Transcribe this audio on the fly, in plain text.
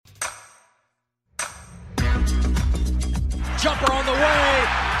jumper on the way.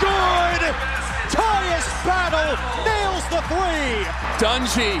 Good! Tyus Battle nails the three.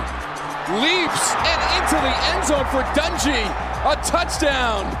 Dungey leaps and into the end zone for Dungey. A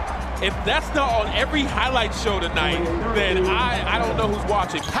touchdown. If that's not on every highlight show tonight, then I don't know who's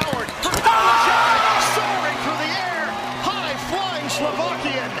watching. Howard for touchdown, soaring through the air, high-flying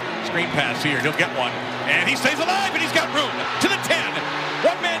Slovakian. Screen pass here, he'll get one, and he stays alive, and he's got room to the 10.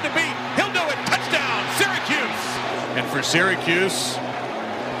 One man to beat, he'll do it, touchdown, Syracuse. And for Syracuse,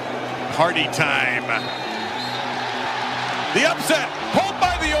 party time. The upset, pulled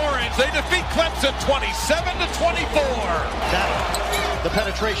by the Orange, they defeat Clemson 27-24. The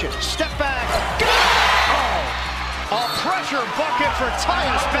penetration, step back. Oh, a pressure bucket for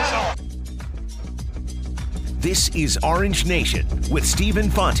Tyus Battle. This is Orange Nation with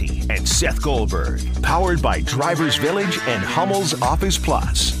Stephen Fonte and Seth Goldberg. Powered by Drivers Village and Hummel's Office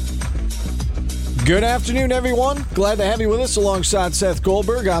Plus. Good afternoon, everyone. Glad to have you with us alongside Seth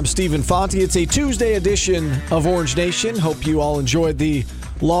Goldberg. I'm Stephen Fonte. It's a Tuesday edition of Orange Nation. Hope you all enjoyed the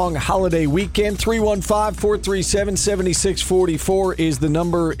long holiday weekend. 315-437-7644 is the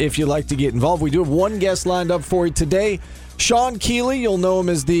number if you'd like to get involved. We do have one guest lined up for you today. Sean Keeley, you'll know him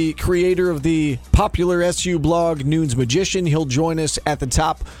as the creator of the popular SU blog Noon's Magician. He'll join us at the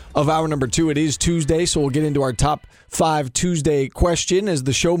top of hour number 2. It is Tuesday, so we'll get into our top 5 Tuesday question as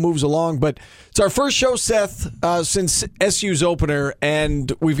the show moves along. But it's our first show, Seth, since SU's opener,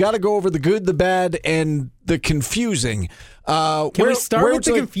 and we've got to go over the good, the bad, and the confusing. Can we start with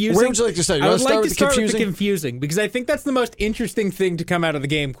the confusing? Where would you like to start? I would like to start with the confusing, because I think that's the most interesting thing to come out of the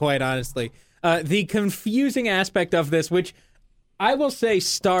game, quite honestly. The confusing aspect of this, which I will say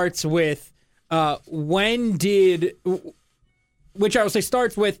starts with when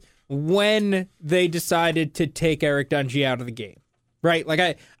they decided to take Eric Dungey out of the game, right?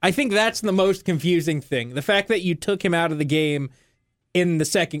 Like I think that's the most confusing thing. The fact that you took him out of the game in the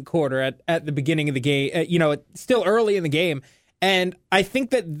second quarter at the beginning of the game, still early in the game. And I think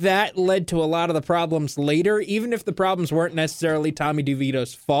that led to a lot of the problems later, even if the problems weren't necessarily Tommy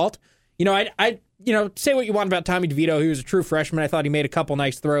DeVito's fault. I say what you want about Tommy DeVito. He was a true freshman. I thought he made a couple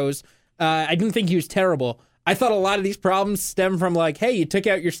nice throws. I didn't think he was terrible. I thought a lot of these problems stem from like, hey, you took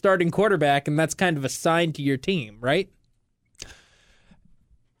out your starting quarterback, and that's kind of a sign to your team, right?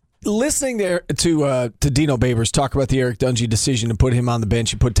 Listening to Dino Babers talk about the Eric Dungey decision to put him on the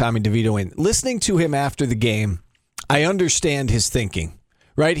bench and put Tommy DeVito in, listening to him after the game, I understand his thinking,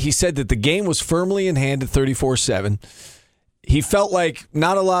 right? He said that the game was firmly in hand at 34-7. He felt like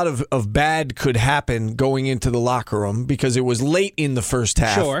not a lot of bad could happen going into the locker room because it was late in the first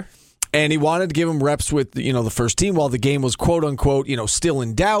half. Sure. And he wanted to give him reps with the first team while the game was quote unquote still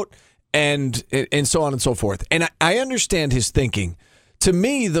in doubt and so on and so forth. And I understand his thinking. To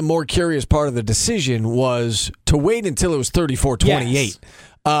me, the more curious part of the decision was to wait until it was 34-28. Yes.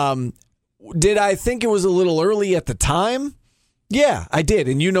 Did I think it was a little early at the time? Yeah, I did.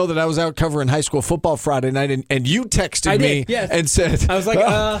 And you know that I was out covering high school football Friday night, and you texted me and said, I was like,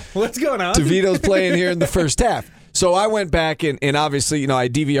 what's going on? DeVito's playing here in the first half. So I went back and obviously, I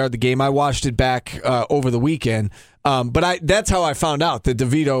DVR'd the game. I watched it back over the weekend. But that's how I found out that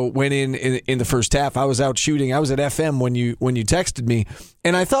DeVito went in the first half. I was out shooting. I was at FM when you texted me.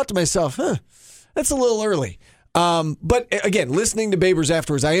 And I thought to myself, that's a little early. But again, listening to Babers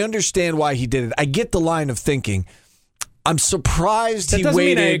afterwards, I understand why he did it. I get the line of thinking. I'm surprised he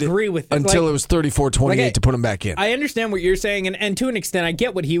waited until it was 34-28 to put him back in. I understand what you're saying, and to an extent, I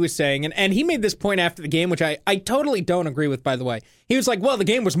get what he was saying. And he made this point after the game, which I totally don't agree with, by the way. He was like, well, the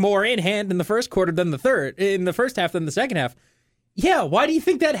game was more in hand in the first quarter than in the first half than the second half. Yeah, why do you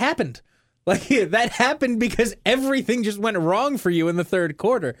think that happened? Like, that happened because everything just went wrong for you in the third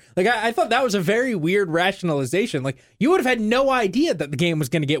quarter. Like, I thought that was a very weird rationalization. Like, you would have had no idea that the game was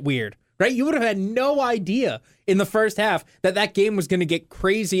going to get weird. Right? You would have had no idea in the first half that game was going to get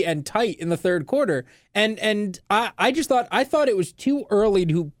crazy and tight in the third quarter. And I thought it was too early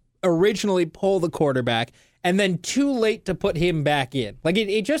to originally pull the quarterback and then too late to put him back in. Like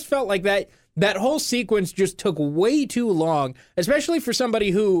it just felt like that whole sequence just took way too long, especially for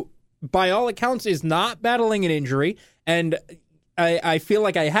somebody who, by all accounts, is not battling an injury. And I feel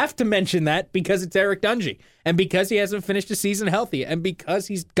like I have to mention that because it's Eric Dungey and because he hasn't finished a season healthy and because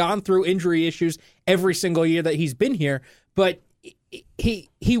he's gone through injury issues every single year that he's been here. But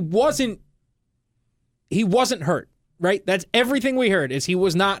he wasn't hurt, right? That's everything we heard is he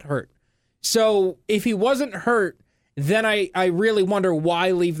was not hurt. So if he wasn't hurt, then I really wonder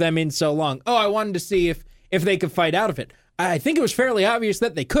why leave them in so long. Oh, I wanted to see if they could fight out of it. I think it was fairly obvious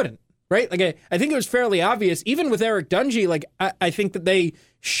that they couldn't. Right? Like, I think it was fairly obvious, even with Eric Dungey, like, I think that they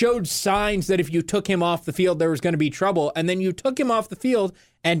showed signs that if you took him off the field, there was going to be trouble. And then you took him off the field,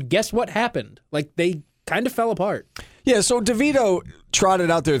 and guess what happened? Like, they kind of fell apart. Yeah, so DeVito trotted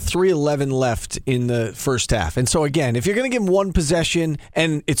out there 3:11 left in the first half. And so, again, if you're going to give him one possession,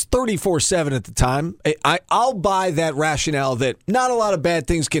 and it's 34-7 at the time, I'll buy that rationale that not a lot of bad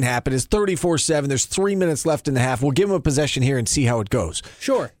things can happen. It's 34-7. There's 3 minutes left in the half. We'll give him a possession here and see how it goes.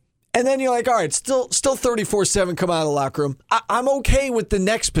 Sure. And then you're like, all right, still 34-7, come out of the locker room. I'm okay with the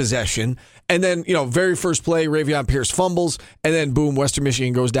next possession. And then, very first play, Ravion Pierce fumbles, and then boom, Western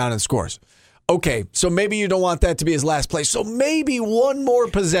Michigan goes down and scores. Okay, so maybe you don't want that to be his last play. So maybe one more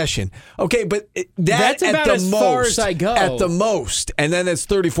possession. Okay, but that's about as far as I go. At the most. And then it's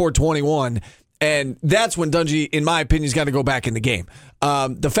 34-21. And that's when Dungey, in my opinion, has got to go back in the game.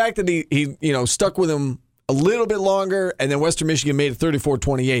 The fact that he stuck with him a little bit longer, and then Western Michigan made it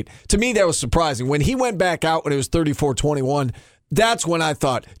 34-28. To me, that was surprising. When he went back out when it was 34-21, that's when I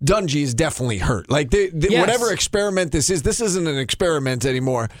thought Dungey is definitely hurt. Like, yes. Whatever experiment this isn't an experiment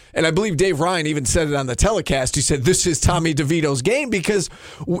anymore. And I believe Dave Ryan even said it on the telecast. He said, this is Tommy DeVito's game, because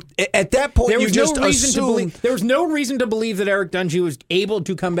at that point, you just assume... There was no reason to believe that Eric Dungey was able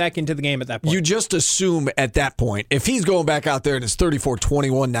to come back into the game at that point. You just assume at that point, if he's going back out there and it's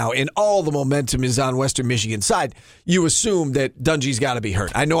 34-21 now, and all the momentum is on Western Michigan's side, you assume that Dungey's got to be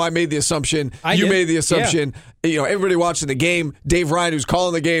hurt. I know I made the assumption. You made the assumption. Yeah. Everybody watching the game, Dave Ryan, who's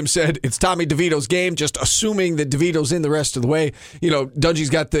calling the game, said it's Tommy DeVito's game, just assuming that DeVito's in the rest of the way. Dungey's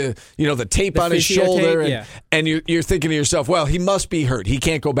got the tape on his shoulder, and you're thinking to yourself, well, he must be hurt. He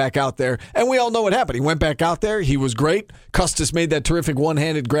can't go back out there. And we all know what happened. He went back out there. He was great. Custis made that terrific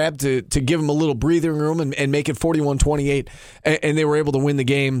one-handed grab to give him a little breathing room and make it 41-28, and they were able to win the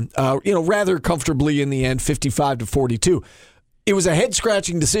game, rather comfortably in the end, 55-42. It was a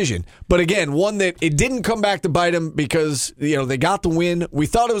head-scratching decision, but again, one that it didn't come back to bite them because they got the win. We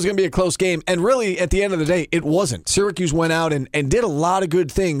thought it was going to be a close game, and really, at the end of the day, it wasn't. Syracuse went out and did a lot of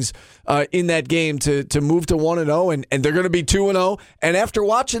good things in that game to move to 1-0, and they're going to be 2-0. And after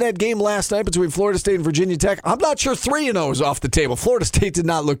watching that game last night between Florida State and Virginia Tech, I'm not sure 3-0 is off the table. Florida State did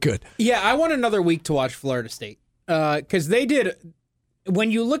not look good. Yeah, I want another week to watch Florida State because they did.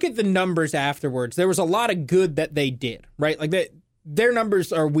 When you look at the numbers afterwards, there was a lot of good that they did, right? Like their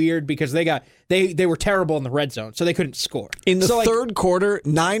numbers are weird because they were terrible in the red zone, so they couldn't score. In the third quarter,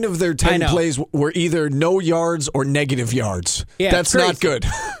 9 of their 10 plays were either no yards or negative yards. Yeah, that's not good.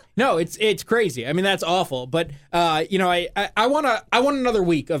 No, it's crazy. I mean, that's awful. But I want another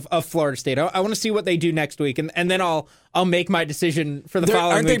week of Florida State. I want to see what they do next week, and then I'll make my decision for the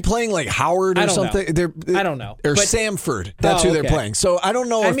following aren't week. Aren't they playing like Howard or something? I don't know. Or Samford. That's who they're playing. So I don't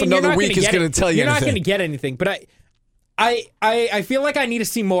know if another week is going to tell you anything. You're not going to get anything. But I feel like I need to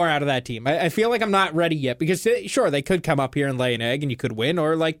see more out of that team. I feel like I'm not ready yet because, sure, they could come up here and lay an egg and you could win,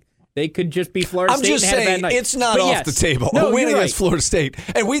 or like they could just be Florida State. I'm just saying it's not off the table. No, a win against right. Florida State.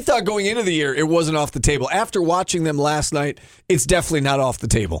 And we thought going into the year it wasn't off the table. After watching them last night, it's definitely not off the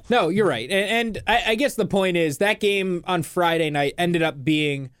table. No, you're right. And I guess the point is that game on Friday night ended up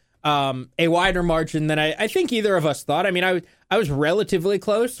being a wider margin than I think either of us thought. I mean, I was relatively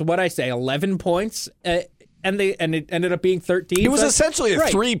close. What'd I say, 11 points? And it ended up being 13. It was essentially a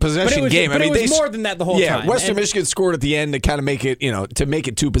 3-possession game. But it was more than that the whole time. Yeah, Western Michigan scored at the end to kind of make it, to make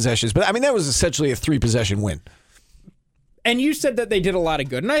it 2 possessions. But I mean, that was essentially a 3-possession win. And you said that they did a lot of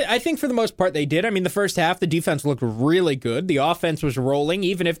good. And I think for the most part they did. I mean, the first half, the defense looked really good. The offense was rolling,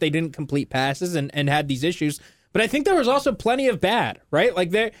 even if they didn't complete passes and had these issues. But I think there was also plenty of bad, right? Like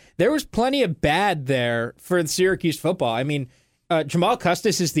there was plenty of bad there for Syracuse football. I mean, Jamal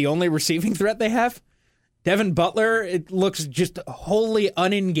Custis is the only receiving threat they have. Devin Butler, it looks just wholly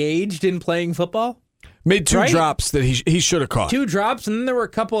unengaged in playing football. Made 2 drops that he should have caught. 2 drops, and then there were a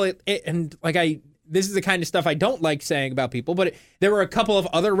couple, this is the kind of stuff I don't like saying about people, but there were a couple of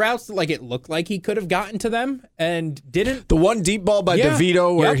other routes that it looked like he could have gotten to them and didn't. The one deep ball by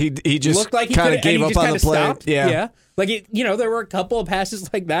DeVito where he just looked like he kind of gave up on the play. Stopped. Yeah. There were a couple of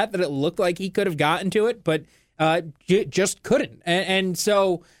passes like that it looked like he could have gotten to it, but just couldn't. And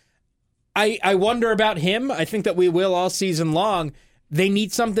so I wonder about him. I think that we will all season long. They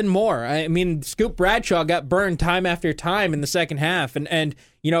need something more. I mean, Scoop Bradshaw got burned time after time in the second half. And I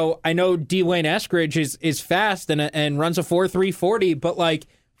know Dwayne Eskridge is fast and runs a 4.3 40, but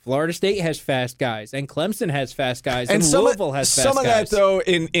Florida State has fast guys, and Clemson has fast guys, and Louisville has fast guys. Some of that, though,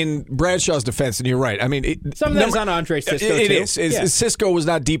 in Bradshaw's defense, and you're right. I mean, some of that is on Andre Cisco, too. It is. Cisco was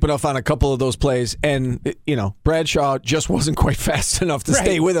not deep enough on a couple of those plays, and, Bradshaw just wasn't quite fast enough to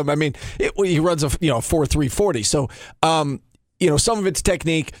stay with him. I mean, he runs a 4.3 40. So, some of it's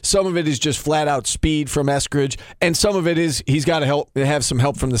technique, some of it is just flat out speed from Eskridge, and some of it is he's got to have some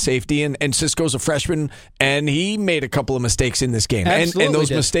help from the safety. And Cisco's a freshman, and he made a couple of mistakes in this game, and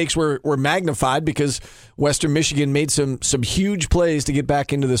those mistakes were magnified because Western Michigan made some huge plays to get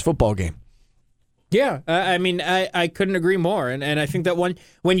back into this football game. Yeah, I couldn't agree more, and I think that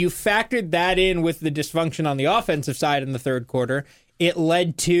when you factored that in with the dysfunction on the offensive side in the third quarter, it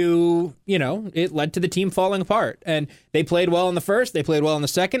led to the team falling apart. And they played well in the first, they played well in the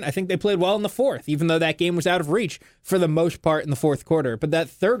second. I think they played well in the fourth, even though that game was out of reach for the most part in the fourth quarter. But that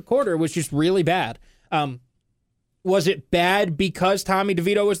third quarter was just really bad. Was it bad because Tommy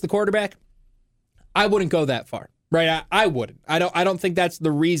DeVito was the quarterback? I wouldn't go that far, right? I wouldn't. I don't think that's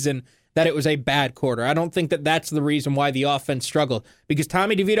the reason that it was a bad quarter. I don't think that that's the reason why the offense struggled, because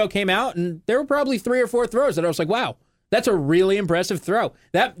Tommy DeVito came out and there were probably 3 or 4 throws that I was like, wow, that's a really impressive throw.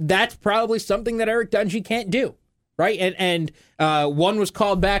 That's probably something that Eric Dungey can't do, right? And one was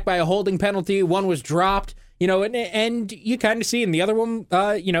called back by a holding penalty, one was dropped, and you kind of see in the other one,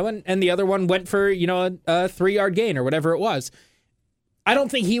 and the other one went for, a 3-yard gain or whatever it was. I don't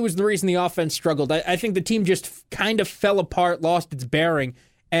think he was the reason the offense struggled. I think the team just kind of fell apart, lost its bearing.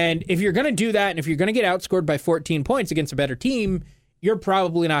 And if you're going to do that, and if you're going to get outscored by 14 points against a better team, you're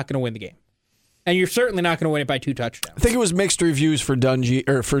probably not going to win the game. And you're certainly not going to win it by 2 touchdowns. I think it was mixed reviews for Dungey,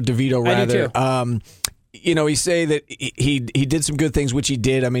 or for DeVito rather. I do too. He say that he did some good things, which he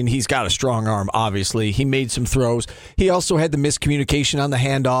did. I mean, he's got a strong arm, obviously. He made some throws. He also had the miscommunication on the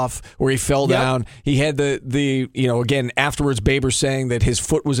handoff where he fell down. He had the again, afterwards, Baber saying that his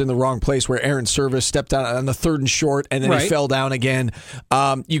foot was in the wrong place where Aaron Service stepped out on the 3rd and short, and then he fell down again.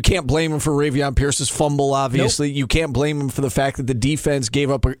 You can't blame him for Ravion Pierce's fumble, obviously. Nope. You can't blame him for the fact that the defense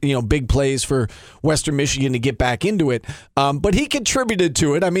gave up big plays for Western Michigan to get back into it. But he contributed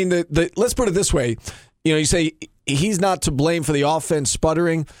to it. I mean, let's put it this way. You say he's not to blame for the offense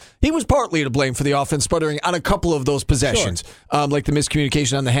sputtering. He was partly to blame for the offense sputtering on a couple of those possessions, like the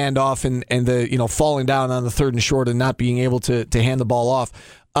miscommunication on the handoff and the falling down on the 3rd and short and not being able to hand the ball off.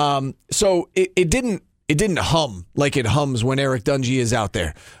 So it didn't hum like it hums when Eric Dungey is out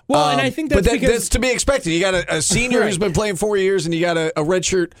there. Well, and I think that's to be expected. You got a senior who's been playing 4 years, and you got a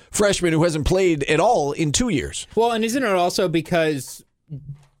redshirt freshman who hasn't played at all in 2 years. Well, and isn't it also because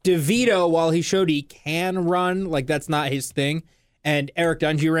DeVito, while he showed he can run, like that's not his thing, and Eric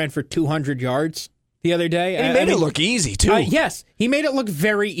Dungey ran for 200 yards the other day. And he made it look easy, too. Yes, he made it look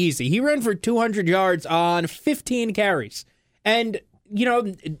very easy. He ran for 200 yards on 15 carries. And,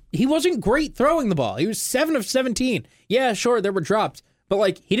 he wasn't great throwing the ball. He was 7 of 17. Yeah, sure, there were drops.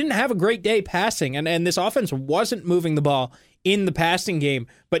 But, he didn't have a great day passing, and this offense wasn't moving the ball in the passing game,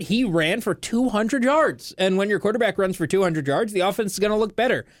 but he ran for 200 yards. And when your quarterback runs for 200 yards, the offense is going to look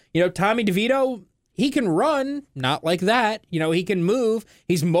better. Tommy DeVito, he can run, not like that. He can move.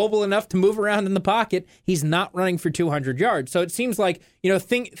 He's mobile enough to move around in the pocket. He's not running for 200 yards. So it seems like,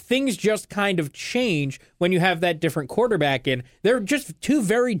 things just kind of change when you have that different quarterback in. They're just 2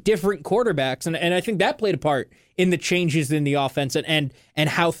 very different quarterbacks, and I think that played a part in the changes in the offense and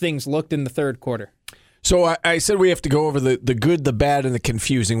how things looked in the third quarter. So I said we have to go over the good, the bad, and the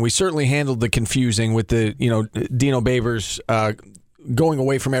confusing. We certainly handled the confusing with the Dino Babers going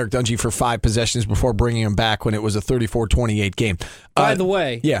away from Eric Dungey for 5 possessions before bringing him back when it was a 34-28 game. By the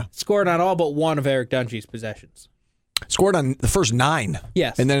way, yeah, scored on all but one of Eric Dungey's possessions. Scored on the first 9.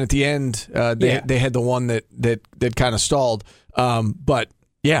 Yes, and then at the end they had the one that kind of stalled. But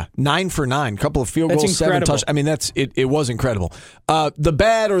yeah, 9 for 9, couple of field goals, 7 touchdowns. I mean, it was incredible. The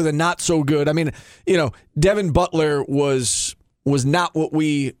bad or the not so good. I mean, Devin Butler was not what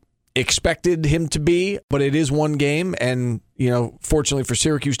we expected him to be, but it is one game, and fortunately for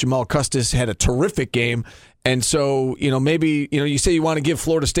Syracuse, Jamal Custis had a terrific game, and so maybe you say you want to give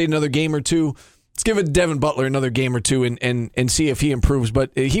Florida State another game or two. Let's give it Devin Butler another game or two and see if he improves. But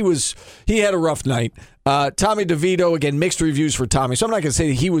he had a rough night. Tommy DeVito, again, mixed reviews for Tommy. So I'm not going to say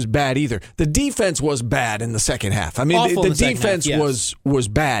that he was bad either. The defense was bad in the second half. I mean, the defense was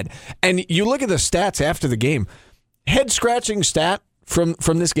bad. And you look at the stats after the game. Head-scratching stat from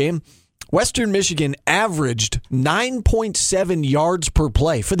this game. Western Michigan averaged 9.7 yards per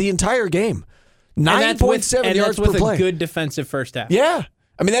play for the entire game. 9.7 yards per play. With a good defensive first half. Yeah.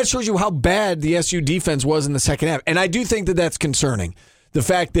 I mean, that shows you how bad the SU defense was in the second half. And I do think that that's concerning. The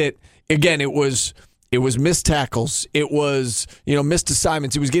fact that, again, it was missed tackles. It was, missed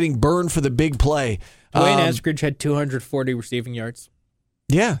assignments. It was getting burned for the big play. Dwayne Eskridge had 240 receiving yards.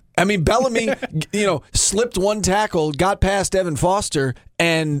 Yeah. I mean, Bellamy, slipped one tackle, got past Evan Foster,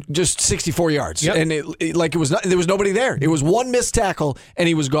 and just 64 yards. Yep. And there was nobody there. It was one missed tackle, and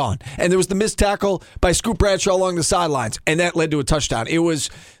he was gone. And there was the missed tackle by Scoop Bradshaw along the sidelines, and that led to a touchdown.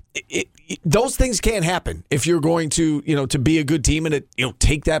 Those things can't happen if you're going to, to be a good team and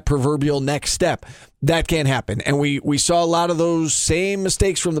take that proverbial next step. That can't happen. And we saw a lot of those same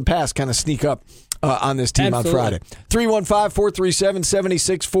mistakes from the past kind of sneak up on this team. Absolutely. On Friday.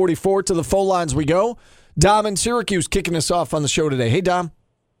 315-437-7644. To the phone lines we go. Dom in Syracuse kicking us off on the show today. Hey, Dom.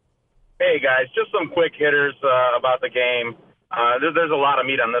 Hey, guys. Just some quick hitters about the game. There's a lot of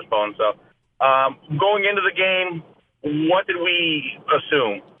meat on this bone. So going into the game, what did we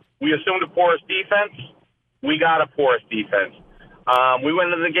assume? We assumed a porous defense. We got a porous defense. We went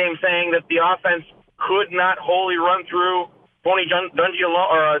into the game saying that the offense could not wholly run through Tony Dungey alone,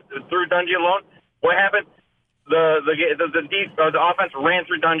 or through Dungey alone. What happened? The offense ran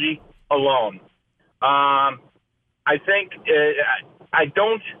through Dungey alone. I think I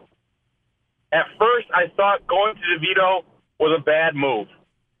don't. At first, I thought going to DeVito was a bad move.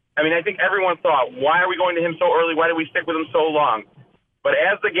 I mean, I think everyone thought, why are we going to him so early? Why did we stick with him so long? But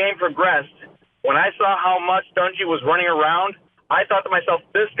as the game progressed, when I saw how much Dungey was running around, I thought to myself,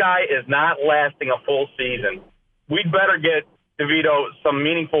 this guy is not lasting a full season. We'd better get DeVito some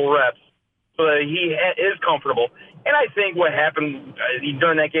meaningful reps so that he is comfortable. And I think what happened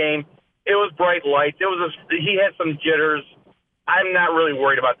during that game, it was bright lights. He had some jitters. I'm not really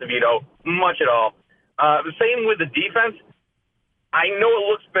worried about DeVito much at all. The same with the defense. I know it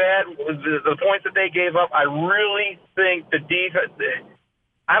looks bad, the points that they gave up. I really think the defense,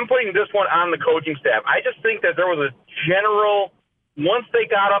 I'm putting this one on the coaching staff. I just think that there was a general, once they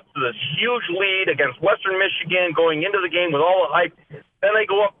got up to this huge lead against Western Michigan, going into the game with all the hype, then they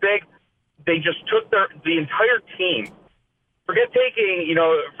go up big. They just took the entire team. Forget taking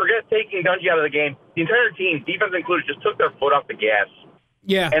Dungey out of the game. The entire team, defense included, just took their foot off the gas.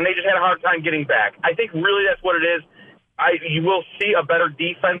 Yeah. And they just had a hard time getting back. I think really that's what it is. You will see a better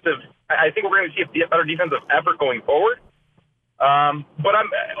defensive. I think we're going to see a better defensive effort going forward. But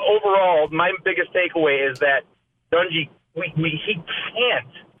overall, my biggest takeaway is that Dungey,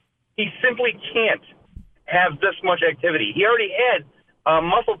 he simply can't have this much activity. He already had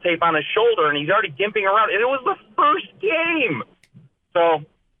muscle tape on his shoulder, and he's already gimping around. And it was the first game. So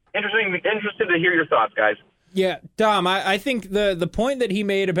interested to hear your thoughts, guys. Yeah, Dom, I think the point that he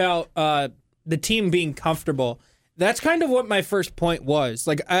made about the team being comfortable, that's kind of what my first point was.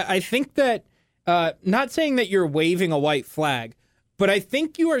 Like, I think that, not saying that you're waving a white flag, but I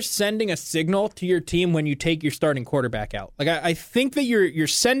think you are sending a signal to your team when you take your starting quarterback out. Like, I think that you're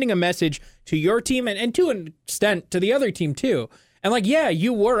sending a message to your team and to an extent to the other team too. And like, yeah,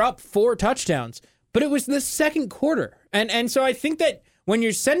 you were up 4 touchdowns, but it was the second quarter. And so I think that when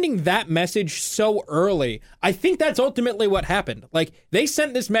you're sending that message so early, I think that's ultimately what happened. Like, they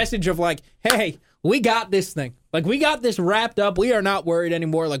sent this message of like, hey, we got this thing. Like, we got this wrapped up. We are not worried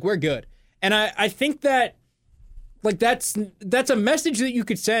anymore. Like, we're good. And I think that, like, that's a message that you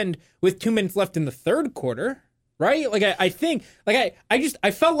could send with 2 minutes left in the third quarter, right? Like, I think, like,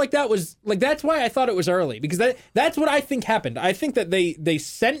 I felt like that was, like, that's why I thought it was early, because that's what I think happened. I think that they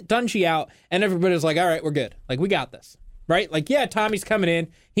sent Dungey out, and everybody was like, all right, we're good. Like, we got this, right? Like, yeah, Tommy's coming in.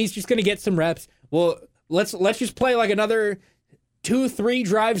 He's just going to get some reps. Well, let's just play like another 2-3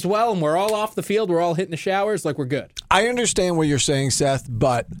 drives well, and we're all off the field. We're all hitting the showers. Like, we're good. I understand what you're saying, Seth,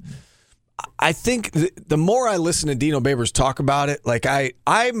 but I think the more I listen to Dino Babers talk about it, like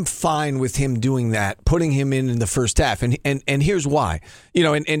I'm fine with him doing that, putting him in the first half, and here's why.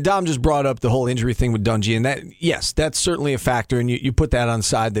 And Dom just brought up the whole injury thing with Dungey, and that, yes, that's certainly a factor, and you put that on the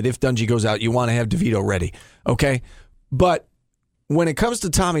side that if Dungey goes out, you want to have DeVito ready, okay? But when it comes to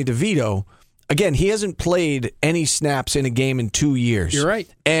Tommy DeVito, again, he hasn't played any snaps in a game in 2 years. You're right.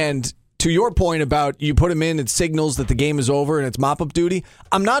 And to your point about you put him in, it signals that the game is over and it's mop-up duty,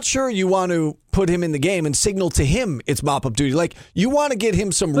 I'm not sure you want to put him in the game and signal to him it's mop-up duty. Like, you want to get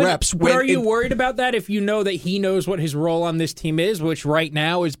him some reps. But are you worried about that if you know that he knows what his role on this team is, which right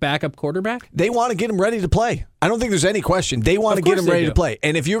now is backup quarterback? They want to get him ready to play. I don't think there's any question. They want to get him ready to play.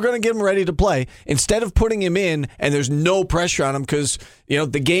 And if you're going to get him ready to play, instead of putting him in and there's no pressure on him because,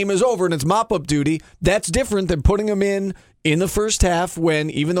 the game is over and it's mop-up duty, that's different than putting him in the first half when,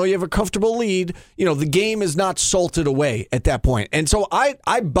 even though you have a comfortable lead, the game is not salted away at that point. And so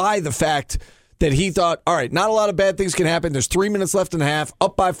I buy the fact that he thought, all right, not a lot of bad things can happen. There's 3 minutes left in the half,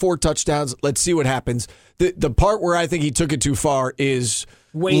 up by 4 touchdowns. Let's see what happens. The part where I think he took it too far is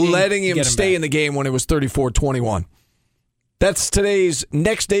letting him stay in the game when it was 34-21. That's today's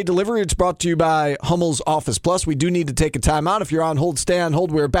Next Day Delivery. It's brought to you by Hummel's Office Plus. We do need to take a time out. If you're on hold, stay on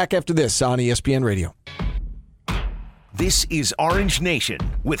hold. We're back after this on ESPN Radio. This is Orange Nation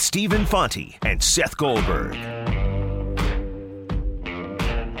with Stephen Fonte and Seth Goldberg.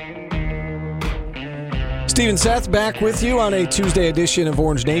 Steve and Seth back with you on a Tuesday edition of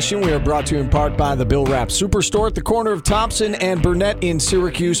Orange Nation. We are brought to you in part by the Bill Rapp Superstore at the corner of Thompson and Burnett in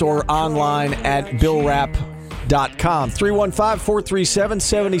Syracuse, or online at BillRapp.com.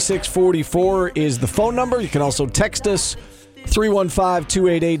 315-437-7644 is the phone number. You can also text us,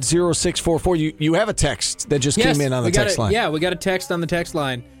 315-288-0644. You have a text that just came in on the text line. Yeah, we got a text on the text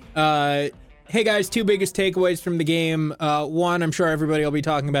line. Hey, guys, two biggest takeaways from the game. One, I'm sure everybody will be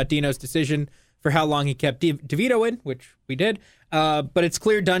talking about Dino's decision for how long he kept DeVito in, which we did. But it's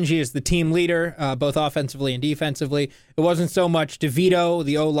clear Dungey is the team leader, both offensively and defensively. It wasn't so much DeVito,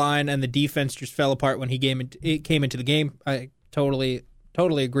 the O-line, and the defense just fell apart when he came into the game. I totally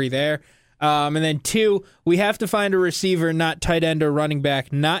agree there. And then two, we have to find a receiver, not tight end or running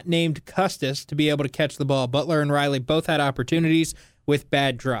back, not named Custis, to be able to catch the ball. Butler and Riley both had opportunities with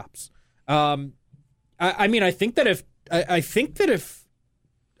bad drops. I think that if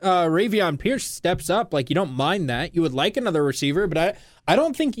Ravion Pierce steps up, like, you don't mind that. You would like another receiver, but I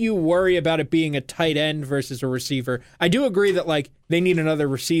don't think you worry about it being a tight end versus a receiver. I do agree that, like, they need another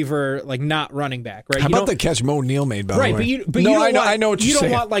receiver, like, not running back, right? How about the catch Mo Neal made, by the way? Right, I know what you're saying. You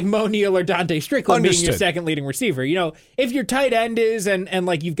don't want, like, Mo Neal or Dante Strickland being your second leading receiver. You know, if your tight end is and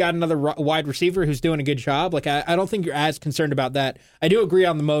like, you've got another wide receiver who's doing a good job, like, I don't think you're as concerned about that. I do agree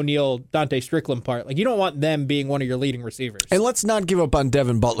on the Mo Neal, Dante Strickland part. Like, you don't want them being one of your leading receivers. And let's not give up on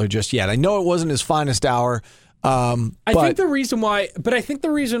Devin Butler just yet. I know it wasn't his finest hour. I think the reason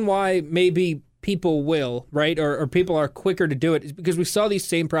why maybe people will, right, or people are quicker to do it is because we saw these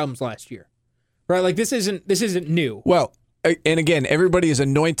same problems last year, right? Like, this isn't new. Well, and again, everybody is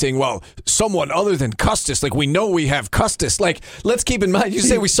anointing, well, someone other than Custis. Like, we know we have Custis. Like, let's keep in mind, you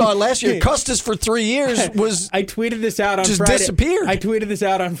say we saw it last year. Custis for 3 years was I tweeted this out on just Friday. Disappeared. I tweeted this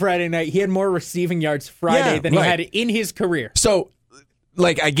out on Friday night. He had more receiving yards Friday than he had in his career. So,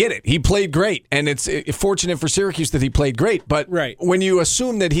 like, I get it. He played great, and it's fortunate for Syracuse that he played great. But when you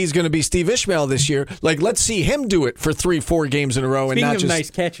assume that he's going to be Steve Ishmael this year, like, let's see him do it for 3-4 games in a row. Speaking and not of just nice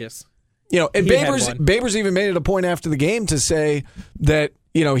catches. You know, and Babers even made it a point after the game to say that,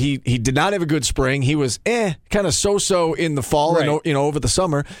 you know, he did not have a good spring. He was kind of so-so in the fall and, you know, over the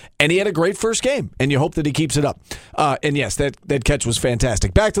summer, and he had a great first game, and you hope that he keeps it up. And yes, that catch was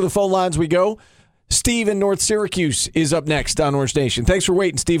fantastic. Back to the phone lines we go. Steve in North Syracuse is up next on Orange Nation. Thanks for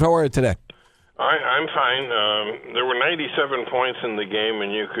waiting, Steve. How are you today? I'm fine. There were 97 points in the game,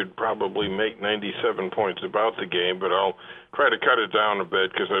 and you could probably make 97 points about the game, but I'll try to cut it down a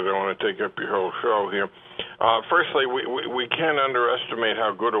bit because I don't want to take up your whole show here. Firstly, we can't underestimate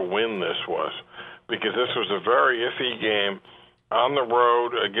how good a win this was, because this was a very iffy game on the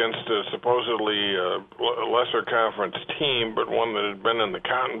road against a supposedly lesser conference team, but one that had been in the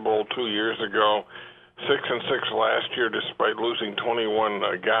Cotton Bowl 2 years ago. 6-6 last year, despite losing 21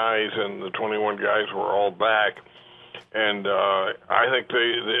 guys, and the 21 guys were all back. And I think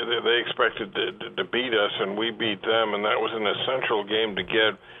they expected to beat us, and we beat them, and that was an essential game to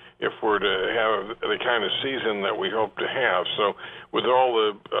get if we're to have the kind of season that we hope to have. So with all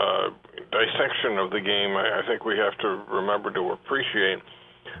the dissection of the game, I think we have to remember to appreciate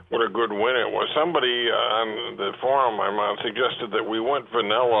what a good win it was. Somebody on the forum I'm on suggested that we went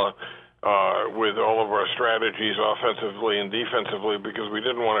vanilla with all of our strategies offensively and defensively because we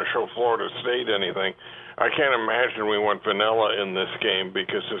didn't want to show Florida State anything. I can't imagine we went vanilla in this game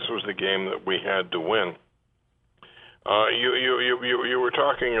because this was the game that we had to win. You were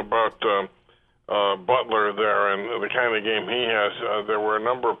talking about Butler there and the kind of game he has. There were a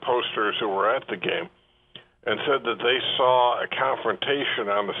number of posters who were at the game and said that they saw a confrontation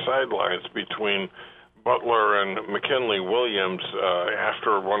on the sidelines between Butler and McKinley Williams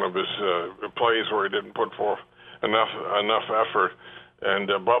after one of his plays where he didn't put forth enough effort, and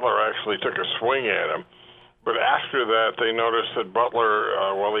Butler actually took a swing at him. But after that, they noticed that Butler,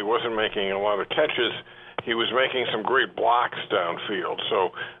 while he wasn't making a lot of catches, he was making some great blocks downfield.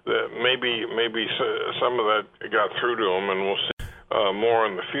 So maybe some of that got through to him, and we'll see more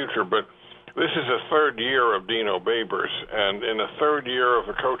in the future. But this is a third year of Dino Babers, and in a third year of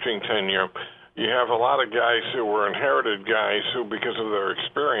a coaching tenure, you have a lot of guys who were inherited guys who, because of their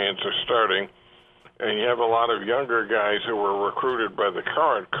experience, are starting, and you have a lot of younger guys who were recruited by the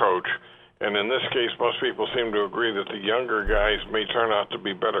current coach. And in this case, most people seem to agree that the younger guys may turn out to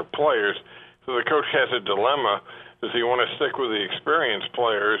be better players. So the coach has a dilemma. Does he want to stick with the experienced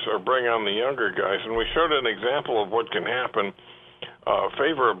players or bring on the younger guys? And we showed an example of what can happen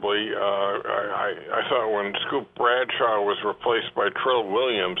favorably. I thought when Scoop Bradshaw was replaced by Trill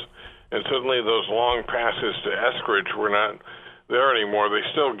Williams, and suddenly those long passes to Eskridge were not there anymore. They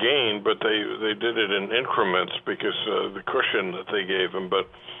still gained, but they did it in increments because the cushion that they gave him. But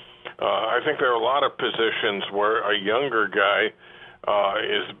I think there are a lot of positions where a younger guy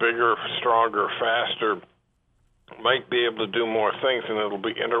is bigger, stronger, faster, might be able to do more things, and it'll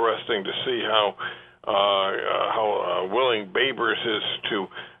be interesting to see how willing Babers is to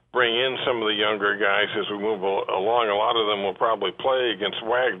bring in some of the younger guys as we move along. A lot of them will probably play against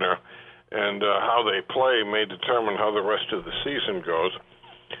Wagner, and how they play may determine how the rest of the season goes.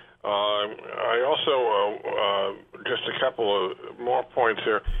 I also, just a couple of more points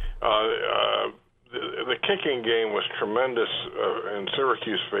here. The kicking game was tremendous in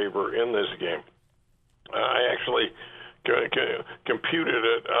Syracuse favor in this game. I actually computed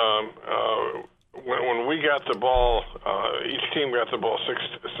it. When we got the ball, each team got the ball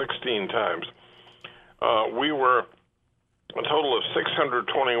 16 times. We were a total of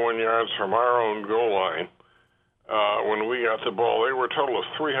 621 yards from our own goal line. When we got the ball, they were a total of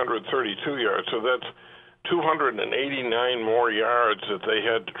 332 yards. So that's 289 more yards that they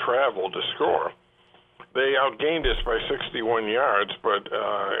had to travel to score. They outgained us by 61 yards, but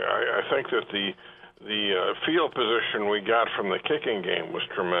I think that the field position we got from the kicking game was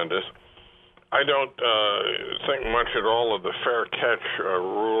tremendous. I don't think much at all of the fair catch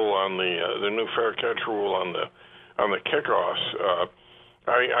rule on the new fair catch rule on the kickoffs.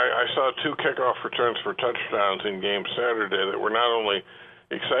 I saw 2 kickoff returns for touchdowns in game Saturday that were not only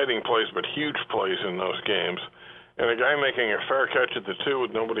exciting plays but huge plays in those games. And a guy making a fair catch at the 2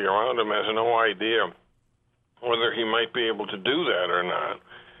 with nobody around him has no idea whether he might be able to do that or not.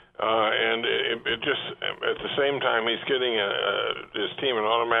 And it just, at the same time, he's getting his team an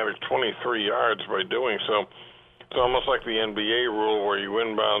automatic 23 yards by doing so. It's almost like the NBA rule where you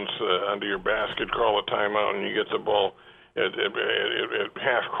inbounds under your basket, call a timeout, and you get the ball at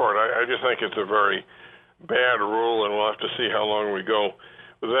half court. I just think it's a very bad rule, and we'll have to see how long we go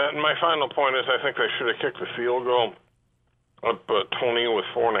with that. And my final point is I think they should have kicked the field goal up 20 with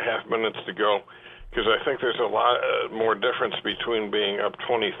 4.5 minutes to go, because I think there's a lot more difference between being up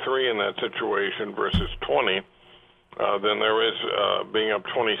 23 in that situation versus 20 than there is being up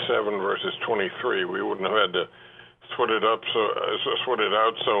 27 versus 23. We wouldn't have had to sweat it out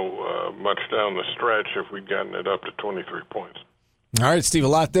so much down the stretch if we'd gotten it up to 23 points. All right, Steve, a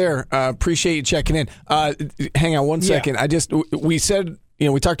lot there. Appreciate you checking in. Hang on one second. We said,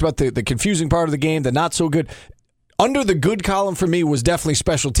 we talked about the confusing part of the game, the not so good. Under the good column for me was definitely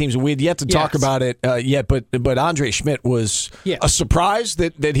special teams, and we had yet to talk about it yet. But Andre Schmidt was a surprise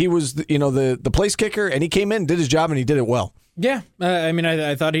that he was the place kicker, and he came in, did his job, and he did it well. Yeah,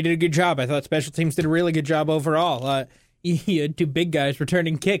 I thought he did a good job. I thought special teams did a really good job overall. He had 2 big guys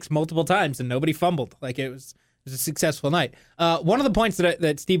returning kicks multiple times, and nobody fumbled. It was a successful night. One of the points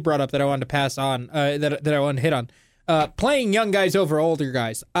that Steve brought up that I wanted to pass on, that I wanted to hit on. Playing young guys over older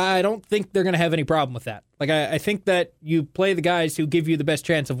guys, I don't think they're going to have any problem with that. I think that you play the guys who give you the best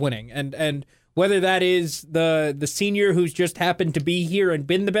chance of winning, and whether that is the senior who's just happened to be here and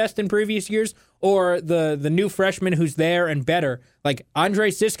been the best in previous years, or the new freshman who's there and better.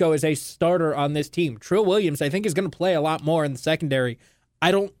 Andre Sisco is a starter on this team. Trill Williams, I think, is going to play a lot more in the secondary. I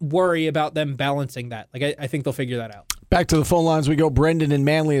don't worry about them balancing that. I think they'll figure that out. Back to the phone lines we go. Brendan in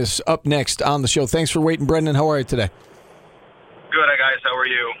Manly is up next on the show. Thanks for waiting, Brendan. How are you today? Good, guys. How are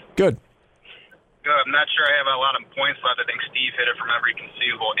you? Good. Good. I'm not sure I have a lot of points left. I think Steve hit it from every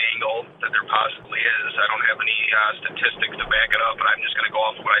conceivable angle that there possibly is. I don't have any statistics to back it up, but I'm just going to go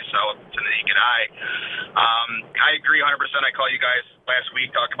off of what I saw to the naked eye. I agree 100%. I called you guys last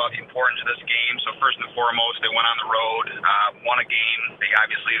week, talked about the importance of this game. So first and foremost, they went on the road, won a game. They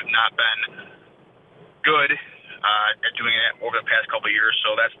obviously have not been good at doing it over the past couple of years,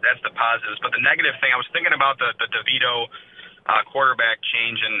 so that's the positives. But the negative thing, I was thinking about the DeVito quarterback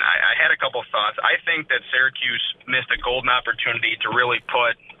change, and I had a couple thoughts. I think that Syracuse missed a golden opportunity to really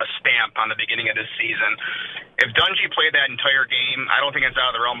put a stamp on the beginning of this season. If Dungey played that entire game, I don't think it's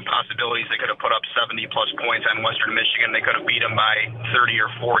out of the realm of possibilities. They could have put up 70-plus points on Western Michigan. They could have beat them by 30 or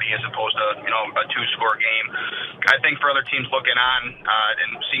 40 as opposed to a 2-score game. I think for other teams looking on and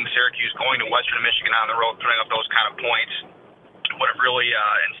seeing Syracuse going to Western Michigan on the road, putting up those kind of points would have really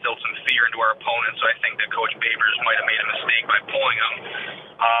instilled some fear into our opponents. So I think that Coach Babers might have made a mistake by pulling them.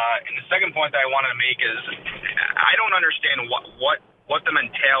 And the second point that I wanted to make is I don't understand what the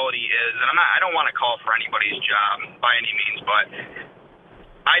mentality is, and I don't want to call for anybody's job by any means, but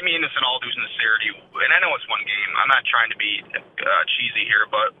I mean this in all due sincerity, and I know it's one game. I'm not trying to be cheesy here,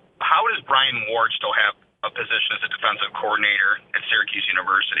 but how does Brian Ward still have a position as a defensive coordinator at Syracuse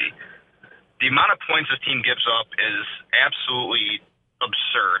University? The amount of points this team gives up is absolutely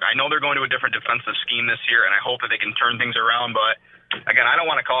absurd. I know they're going to a different defensive scheme this year, and I hope that they can turn things around, but again, I don't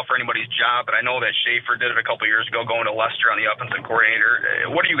want to call for anybody's job, but I know that Schaefer did it a couple years ago going to Leicester on the offensive coordinator.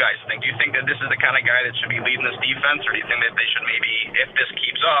 What do you guys think? Do you think that this is the kind of guy that should be leading this defense, or do you think that they should maybe, if this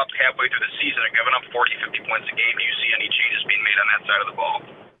keeps up halfway through the season and giving up 40, 50 points a game, do you see any changes being made on that side of the ball?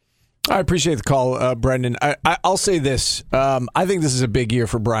 I appreciate the call, Brendan. I'll say this. I think this is a big year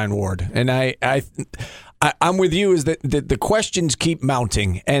for Brian Ward, and I'm with you is that the questions keep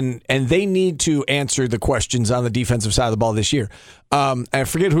mounting, and they need to answer the questions on the defensive side of the ball this year. I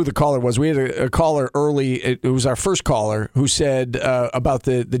forget who the caller was. We had a caller early. It was our first caller who said about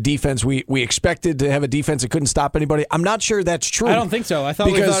the defense. We expected to have a defense that couldn't stop anybody. I'm not sure that's true. I don't think so. We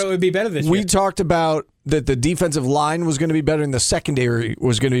thought it would be better this year. We talked about that the defensive line was going to be better and the secondary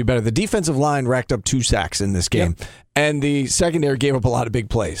was going to be better. The defensive line racked up 2 sacks in this game, and the secondary gave up a lot of big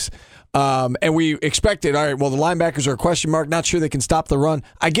plays. And we expected, all right, well, the linebackers are a question mark. Not sure they can stop the run.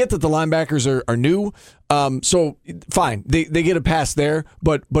 I get that the linebackers are new. So fine, they get a pass there.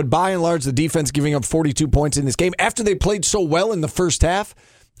 But by and large, the defense giving up 42 points in this game after they played so well in the first half,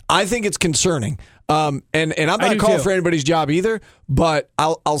 I think it's concerning. And I'm not calling for anybody's job either, but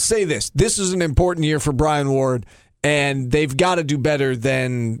I'll say this. This is an important year for Brian Ward, and they've got to do better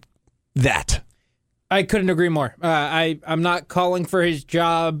than that. I couldn't agree more. I'm not calling for his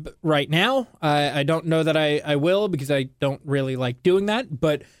job right now. I don't know that I will because I don't really like doing that.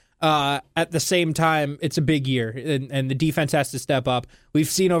 But at the same time, it's a big year, and the defense has to step up. We've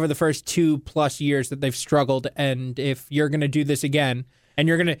seen over the first 2+ years that they've struggled, and if you're going to do this again, and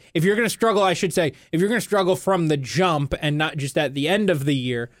if you're going to struggle, I should say, if you're going to struggle from the jump and not just at the end of the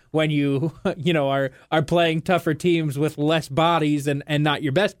year when you are playing tougher teams with less bodies and not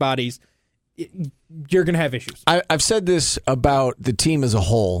your best bodies, you're going to have issues. I've said this about the team as a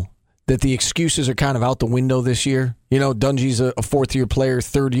whole, that the excuses are kind of out the window this year. Dungey's a 4th-year player,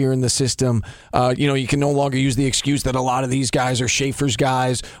 3rd year in the system. You can no longer use the excuse that a lot of these guys are Schaefer's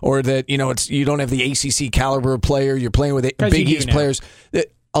guys, or that you don't have the ACC caliber of player. You're playing with Big East players.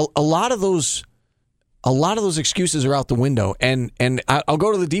 A lot of those excuses are out the window, and I'll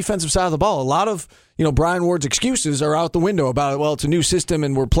go to the defensive side of the ball. A lot of Brian Ward's excuses are out the window about, well, it's a new system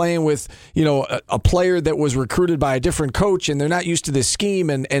and we're playing with a player that was recruited by a different coach and they're not used to this scheme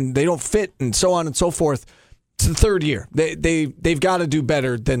and they don't fit and so on and so forth. It's the 3rd year. They've got to do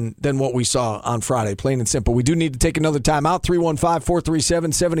better than what we saw on Friday, plain and simple. We do need to take another time out.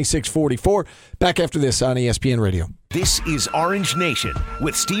 315-437-7644. Back after this on ESPN Radio. This is Orange Nation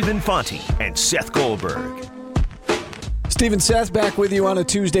with Stephen Fonte and Seth Goldberg. Steve and Seth back with you on a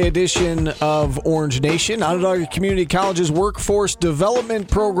Tuesday edition of Orange Nation. Onondaga Community College's Workforce Development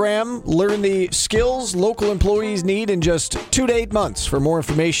Program. Learn the skills local employees need in just 2 to 8 months. For more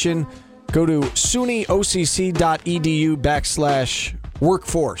information, go to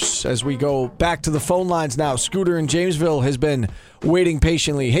sunyocc.edu/workforce. As we go back to the phone lines now, Scooter in Jamesville has been waiting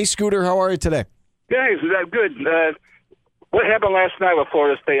patiently. Hey, Scooter, how are you today? Guys, good. What happened last night with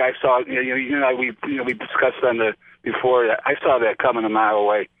Florida State? I saw. We discussed on the before. I saw that coming a mile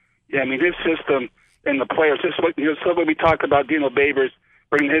away. Yeah, I mean his system and the players. Just what something we talked about. Dino Babers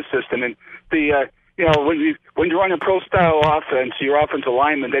bringing his system and the. When you're running pro style offense, your offensive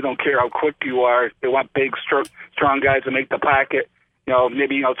linemen, they don't care how quick you are. They want big, strong guys to make the pocket.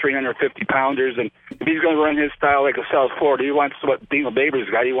 Maybe 350 pounders. And if he's going to run his style like a South Florida, he wants what Dino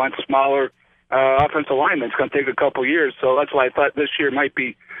Babers got. He wants smaller offensive linemen. It's going to take a couple years. So that's why I thought this year might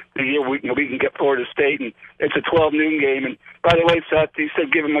be the year we can get Florida State. And it's a 12 noon game. And by the way, Seth, he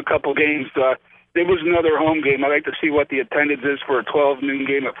said give him a couple games. There was another home game. I'd like to see what the attendance is for a 12 noon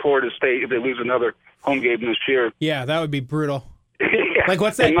game at Florida State if they lose another home game this year. Yeah, that would be brutal. Yeah. Like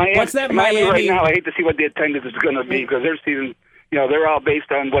what's that? What's that Miami right now? I hate to see what the attendance is going to be because their season, they're all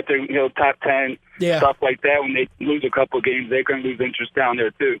based on what they're top 10 stuff like that. When they lose a couple of games, they're going to lose interest down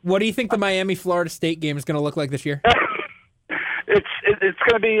there too. What do you think the Miami Florida State game is going to look like this year? It's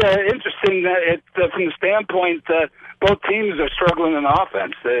going to be interesting from the standpoint both teams are struggling in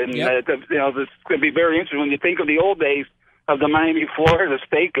offense, and this is going to be very interesting when you think of the old days of the Miami Florida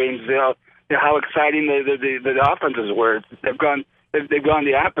State games. How exciting the offenses were. They've gone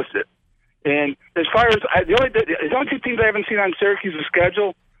the opposite. And as far as the only 2 teams I haven't seen on Syracuse's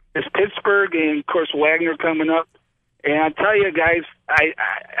schedule is Pittsburgh and of course Wagner coming up. And I tell you guys, I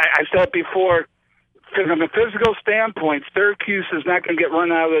said it before. From a physical standpoint, Syracuse is not going to get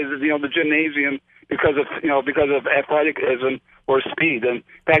run out of the gymnasium because of athleticism or speed. And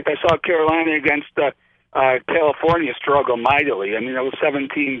in fact, I saw Carolina against California struggle mightily. I mean, it was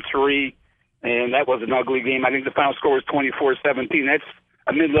 17-3, and that was an ugly game. I think the final score was 24-17. That's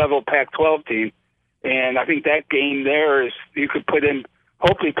a mid-level Pac-12 team. And I think that game there is, you could put in,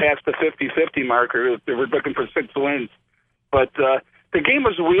 hopefully past the 50-50 marker if they were looking for 6 wins. But the game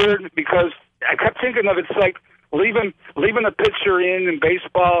was weird because I kept thinking of it's like leaving a pitcher in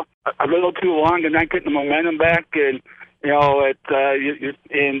baseball a little too long and not getting the momentum back. And,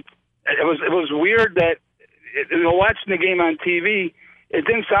 and it was weird that, watching the game on TV, it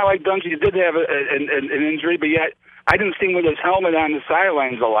didn't sound like Dungey did have an injury, but yet I didn't see him with his helmet on the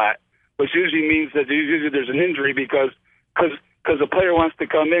sidelines a lot, which usually means that usually there's an injury because the player wants to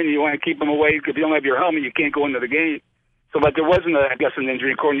come in, you want to keep him away. If you don't have your helmet, you can't go into the game. So, but there wasn't, I guess, an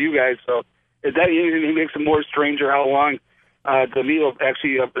injury according to you guys. So that makes it more stranger how long DeVito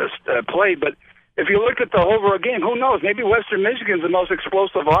actually played. But if you look at the overall game, who knows? Maybe Western Michigan's the most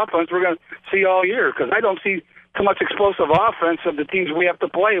explosive offense we're going to see all year, because I don't see too much explosive offense of the teams we have to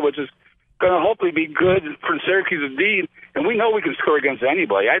play, which is going to hopefully be good for Syracuse indeed. And we know we can score against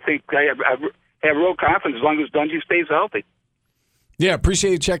anybody. I think I have real confidence as long as Dungey stays healthy. Yeah,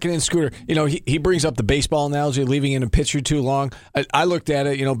 appreciate you checking in, Scooter. He brings up the baseball analogy, leaving in a pitcher too long. I looked at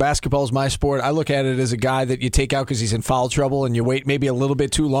it, basketball is my sport. I look at it as a guy that you take out because he's in foul trouble and you wait maybe a little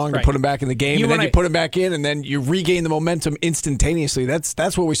bit too long to put him back in the game, then you put him back in, and then you regain the momentum instantaneously.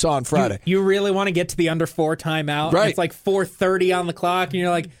 That's what we saw on Friday. You really want to get to the under 4 timeout. Right. It's like 4:30 on the clock, and you're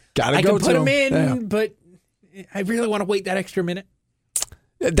like, I can put him in, but I really want to wait that extra minute.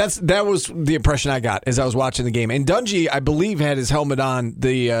 That was the impression I got as I was watching the game. And Dungey, I believe, had his helmet on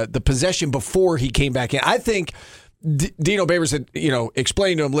the possession before he came back in. I think Dino Babers had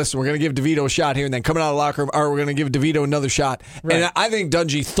explained to him, listen, we're going to give DeVito a shot here, and then coming out of the locker room, we're going to give DeVito another shot. Right. And I think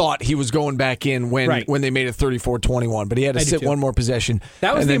Dungey thought he was going back in when they made it 34-21, but he had to sit one more possession.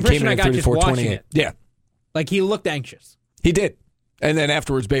 That was the impression I got just watching it. Yeah. Like, he looked anxious. He did. And then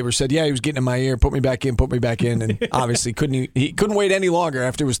afterwards, Babers said, yeah, he was getting in my ear, put me back in, and obviously he couldn't wait any longer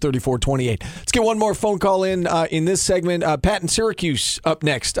after it was 34-28. Let's get one more phone call in this segment. Pat in Syracuse up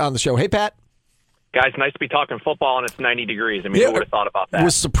next on the show. Hey, Pat. Guys, nice to be talking football, and it's 90 degrees. I mean, who would have thought about that?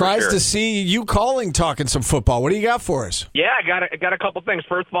 Was surprised to see you talking some football. What do you got for us? Yeah, I got a couple things.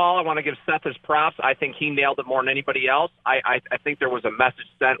 First of all, I want to give Seth his props. I think he nailed it more than anybody else. I think there was a message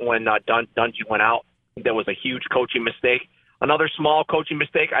sent when Dungey went out. There was a huge coaching mistake. Another small coaching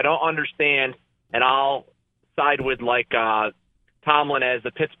mistake I don't understand, and I'll side with Tomlin as the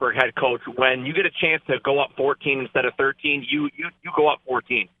Pittsburgh head coach. When you get a chance to go up 14 instead of 13, you go up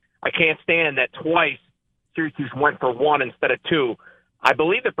 14. I can't stand that twice Syracuse went for 1 instead of 2. I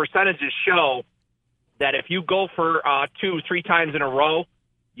believe the percentages show that if you go for 2-3 times in a row,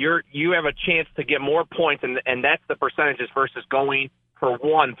 you have a chance to get more points, and that's the percentages versus going for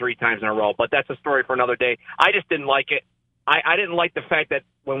 1 3 times in a row. But that's a story for another day. I just didn't like it. I didn't like the fact that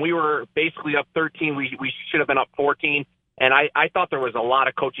when we were basically up 13, we should have been up 14. And I thought there was a lot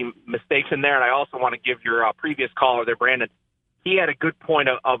of coaching mistakes in there. And I also want to give your previous caller there, Brandon, he had a good point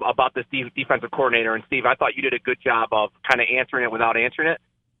about this defensive coordinator. And, Steve, I thought you did a good job of kind of answering it without answering it.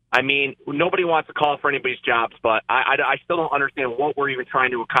 I mean, nobody wants to call for anybody's jobs, but I still don't understand what we're even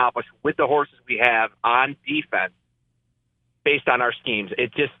trying to accomplish with the horses we have on defense based on our schemes.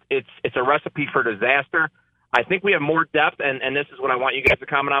 It's a recipe for disaster. I think we have more depth, and this is what I want you guys to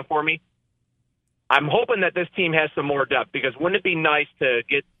comment on for me. I'm hoping that this team has some more depth, because wouldn't it be nice to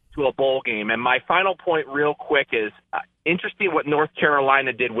get to a bowl game? And my final point real quick is interesting what North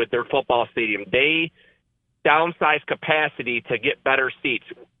Carolina did with their football stadium. They downsized capacity to get better seats.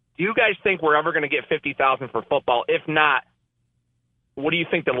 Do you guys think we're ever going to get 50,000 for football? If not, what do you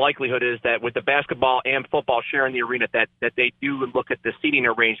think the likelihood is that with the basketball and football sharing the arena that they do look at the seating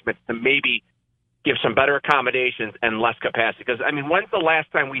arrangements to maybe give some better accommodations and less capacity? Because, I mean, when's the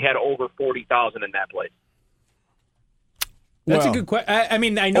last time we had over 40,000 in that place? That's a good question. I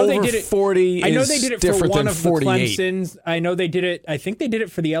mean, I know they did it. 40 I know they did it for one of 48. the Clemsons. I know they did it. I think they did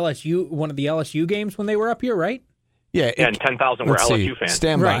it for the one of the LSU games when they were up here, right? Yeah, and 10,000 were LSU fans.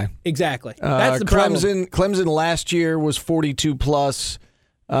 Stand by. Right, exactly. That's the problem. Clemson last year was 42 plus.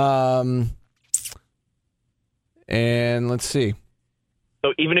 And let's see.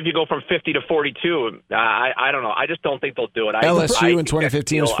 So even if you go from 50 to 42, I don't know. I just don't think they'll do it. LSU in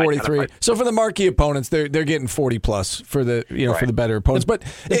 2015 was 43. So for the marquee opponents, they're getting 40 plus for the for the better opponents. But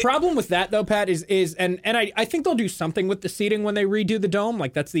the problem with that though, Pat, is and I think they'll do something with the seating when they redo the dome.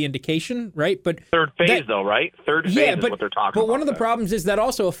 Like that's the indication, right? But third phase though, right? Third phase is what they're talking about. But one of the problems is that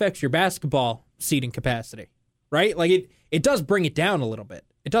also affects your basketball seating capacity, right? Like it does bring it down a little bit.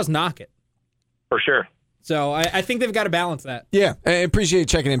 It does knock it. For sure. So I think they've got to balance that. Yeah, I appreciate you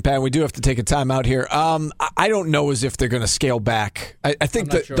checking in, Pat. We do have to take a time out here. I don't know as if they're going to scale back. I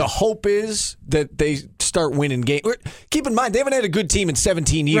think that the hope is that they start winning games. Keep in mind, they haven't had a good team in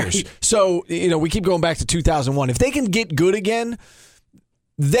 17 years. Right. So, we keep going back to 2001. If they can get good again,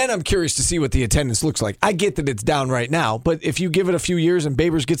 then I'm curious to see what the attendance looks like. I get that it's down right now, but if you give it a few years and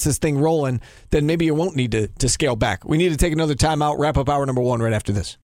Babers gets this thing rolling, then maybe you won't need to scale back. We need to take another time out, wrap up hour number 1 right after this.